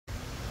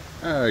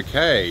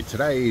Okay,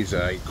 today's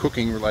a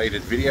cooking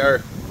related video.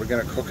 We're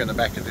going to cook in the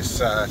back of this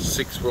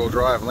 6-wheel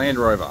drive Land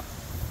Rover.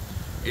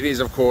 It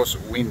is of course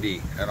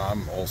windy and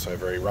I'm also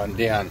very run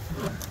down.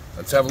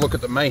 Let's have a look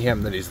at the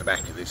mayhem that is the back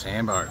of this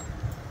Ambo.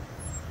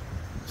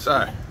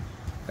 So,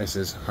 this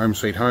is home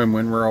sweet home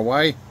when we're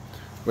away.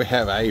 We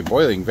have a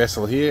boiling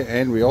vessel here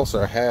and we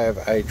also have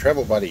a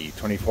Travel Buddy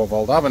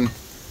 24-volt oven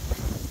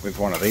with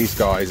one of these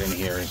guys in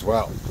here as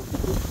well.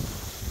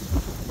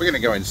 We're going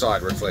to go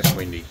inside where it's less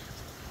windy.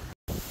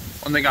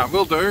 One thing I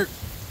will do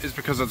is,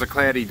 because it's a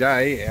cloudy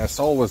day, our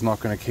solar's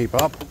not going to keep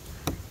up,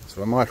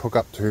 so I might hook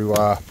up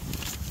to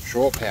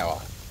shore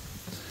power.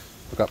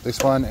 Hook up this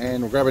one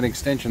and we'll grab an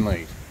extension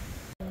lead.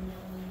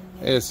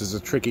 This is a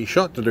tricky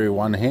shot to do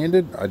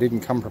one-handed. I didn't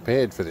come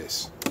prepared for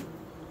this.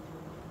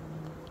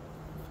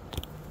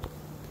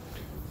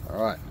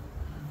 Alright,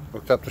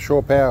 hooked up to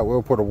shore power.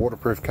 We'll put a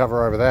waterproof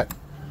cover over that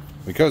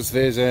because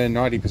there's a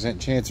 90%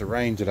 chance of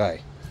rain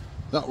today.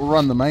 That will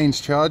run the mains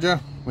charger.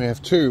 We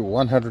have two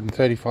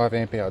 135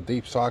 amp hour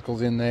deep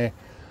cycles in there.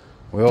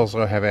 We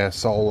also have our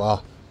solar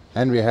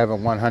and we have a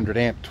 100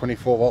 amp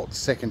 24 volt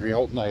secondary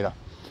alternator.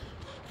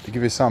 To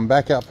give you some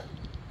backup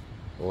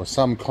or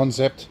some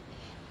concept,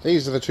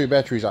 these are the two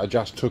batteries I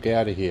just took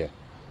out of here.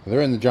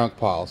 They're in the junk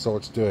pile, so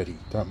it's dirty.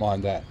 Don't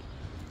mind that.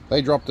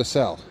 They dropped a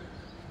cell.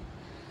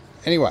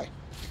 Anyway,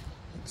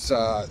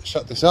 let's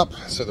shut this up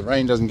so the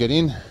rain doesn't get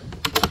in.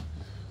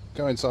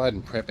 Go inside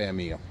and prep our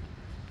meal.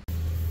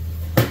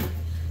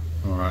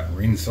 Alright,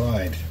 we're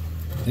inside.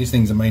 These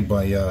things are made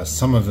by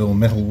Sommerville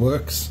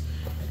Metalworks.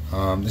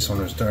 This one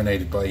was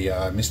donated by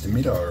Mr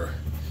Middo.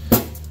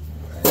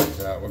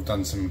 And we've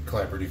done some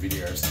collaborative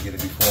videos together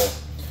before.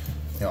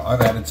 Now, I've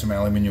added some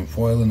aluminium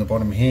foil in the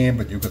bottom here,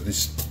 but you've got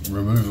this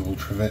removable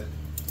trivet,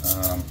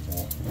 or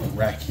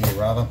rack here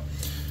rather.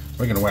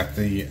 We're going to whack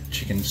the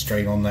chicken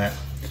straight on that.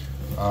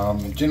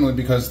 Generally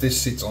because this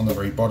sits on the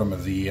very bottom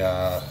of the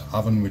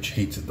oven, which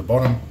heats at the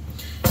bottom.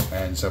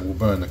 And so we'll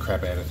burn the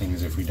crap out of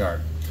things if we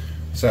don't.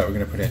 So we're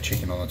going to put our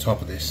chicken on the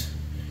top of this,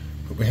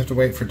 but we have to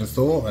wait for it to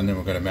thaw and then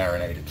we're going to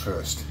marinate it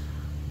first.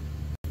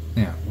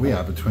 Now, we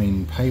are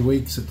between pay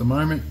weeks at the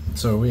moment,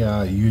 so we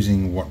are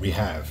using what we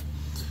have.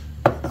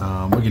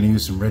 We're going to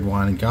use some red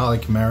wine and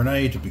garlic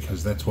marinade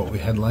because that's what we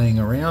had laying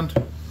around,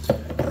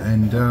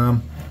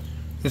 and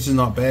this is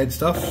not bad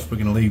stuff. We're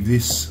going to leave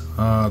this,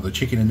 the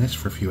chicken in this,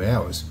 for a few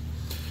hours.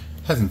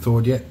 Hasn't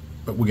thawed yet,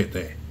 but we'll get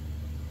there.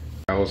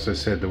 I also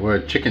said the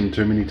word chicken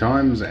too many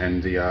times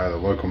and the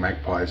local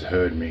magpies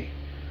heard me.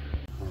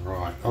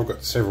 Alright, I've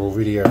got several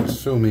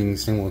videos filming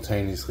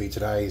simultaneously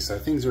today, so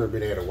things are a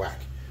bit out of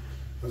whack.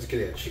 Let's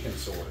get our chicken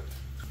sorted.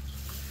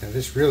 Now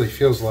this really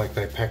feels like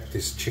they packed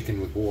this chicken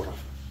with water,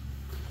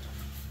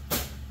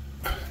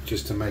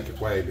 just to make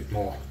it weigh a bit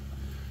more.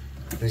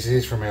 This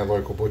is from our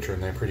local butcher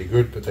and they're pretty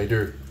good, but they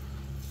do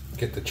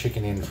get the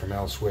chicken in from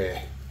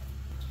elsewhere.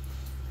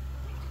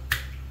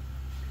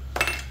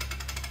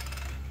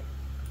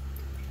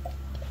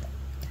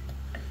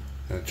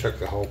 I'll chuck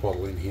the whole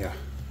bottle in here.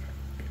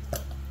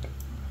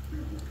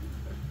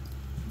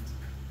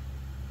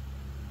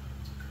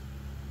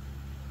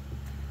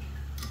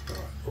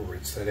 Alright, we'll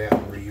rinse that out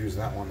and reuse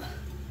that one.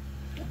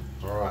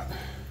 Alright,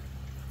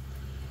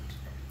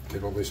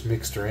 get all this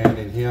mixed around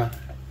in here.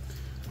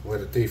 Let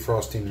it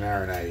defrost in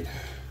marinade.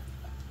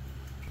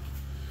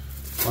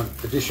 One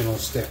additional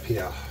step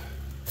here.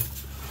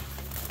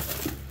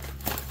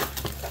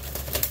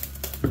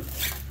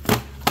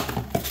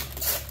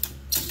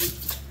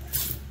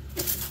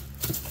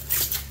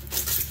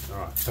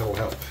 That'll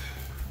help.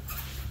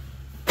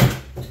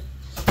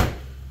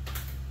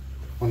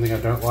 One thing I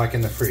don't like in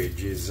the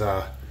fridge is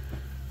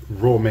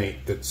raw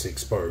meat that's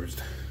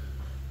exposed.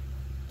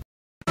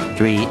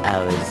 3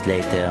 hours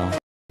later.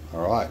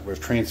 Alright, we've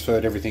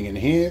transferred everything in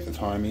here. The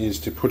time is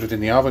to put it in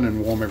the oven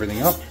and warm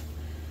everything up.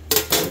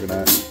 We're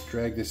going to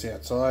drag this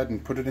outside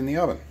and put it in the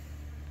oven.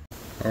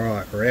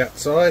 Alright, we're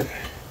outside.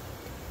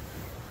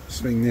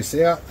 Swing this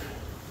out.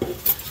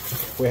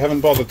 We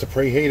haven't bothered to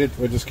preheat it,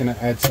 we're just going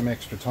to add some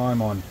extra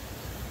time on.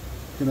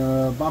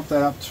 Gonna bump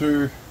that up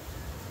to,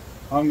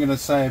 I'm gonna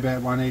say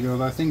about 180,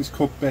 although things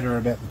cook better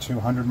about the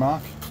 200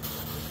 mark.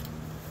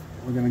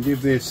 We're gonna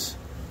give this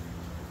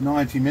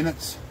 90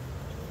 minutes.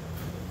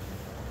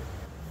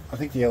 I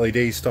think the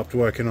LED stopped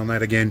working on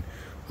that again.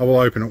 I will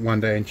open it one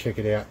day and check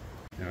it out.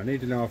 Now I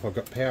need to know if I've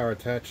got power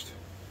attached.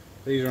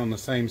 These are on the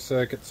same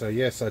circuit, so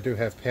yes, I do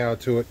have power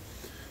to it,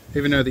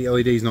 even though the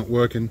LED is not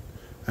working.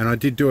 And I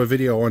did do a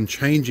video on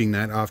changing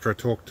that after I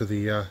talked to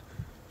the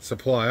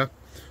supplier.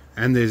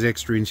 And there's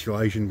extra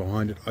insulation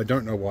behind it. I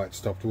don't know why it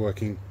stopped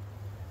working.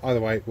 Either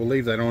way, we'll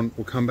leave that on.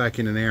 We'll come back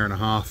in an hour and a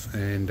half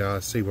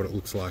and see what it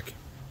looks like.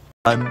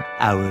 1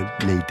 hour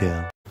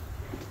later.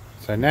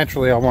 So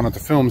naturally I wanted to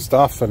film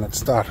stuff and it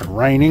started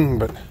raining,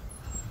 but it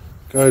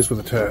goes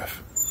with the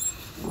turf.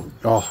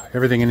 Oh,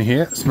 everything in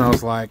here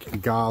smells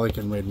like garlic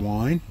and red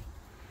wine.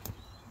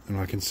 And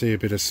I can see a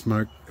bit of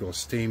smoke or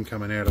steam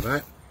coming out of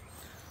that.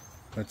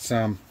 Let's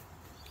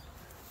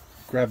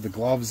grab the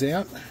gloves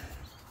out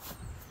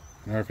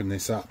and open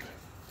this up.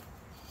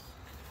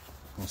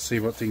 We'll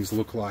see what things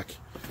look like.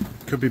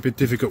 Could be a bit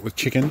difficult with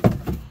chicken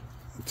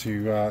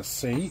to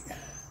see.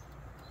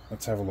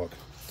 Let's have a look.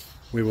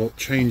 We will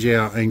change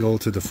our angle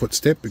to the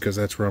footstep because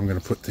that's where I'm going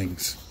to put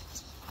things.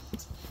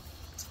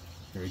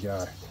 Here we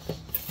go.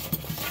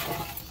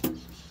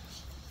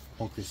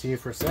 Walk this here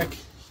for a sec.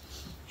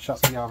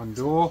 Shut the oven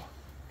door.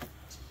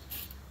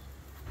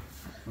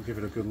 We'll give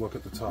it a good look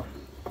at the top.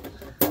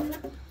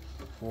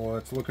 Oh,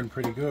 it's looking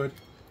pretty good.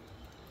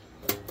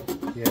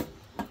 Yeah.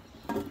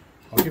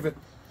 I'll give it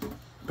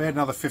about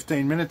another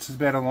 15 minutes. Is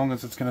about how long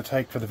as it's going to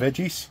take for the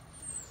veggies.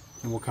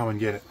 And we'll come and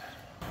get it.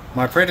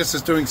 My apprentice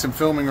is doing some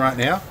filming right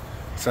now.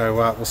 So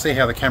we'll see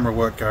how the camera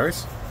work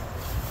goes.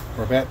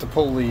 We're about to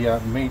pull the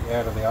meat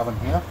out of the oven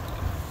here.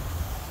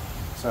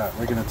 So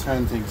we're going to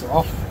turn things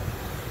off.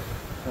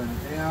 Turn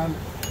it down.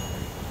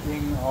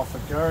 Ding, off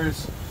it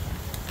goes.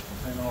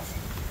 Turn off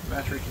the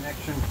battery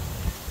connection.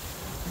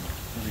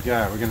 There we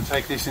go. We're going to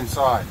take this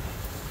inside.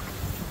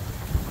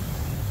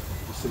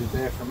 We'll sit it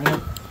there for a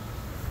minute.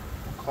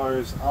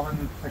 Close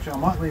oven. Actually, I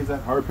might leave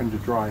that open to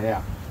dry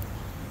out.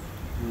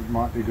 It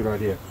might be a good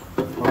idea.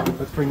 Alright,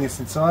 let's bring this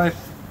inside.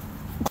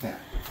 Now,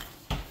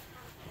 here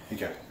you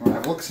go. You want to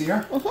have a look,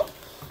 Sierra?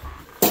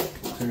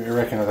 Mm-hmm. See what you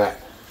reckon of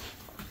that.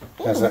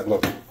 How's that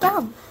look?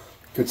 Yum.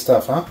 Good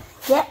stuff, huh?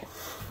 Yeah.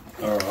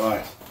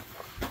 Alright.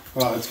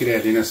 Right, let's get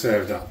our dinner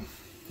served up.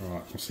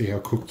 Alright, we'll see how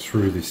cooked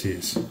through this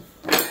is.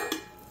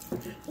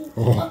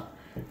 Oh,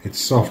 it's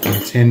soft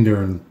and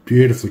tender and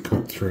beautifully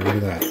cooked through. Look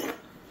at that.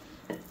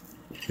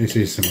 This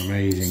is some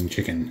amazing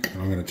chicken.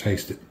 I'm going to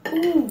taste it.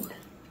 Ooh.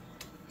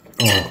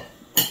 Oh,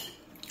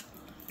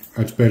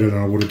 that's better than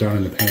I would have done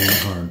in the pan at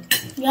home.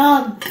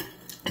 Yum.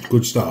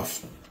 Good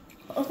stuff.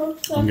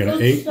 I'm going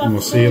to eat and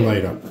we'll see you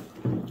later.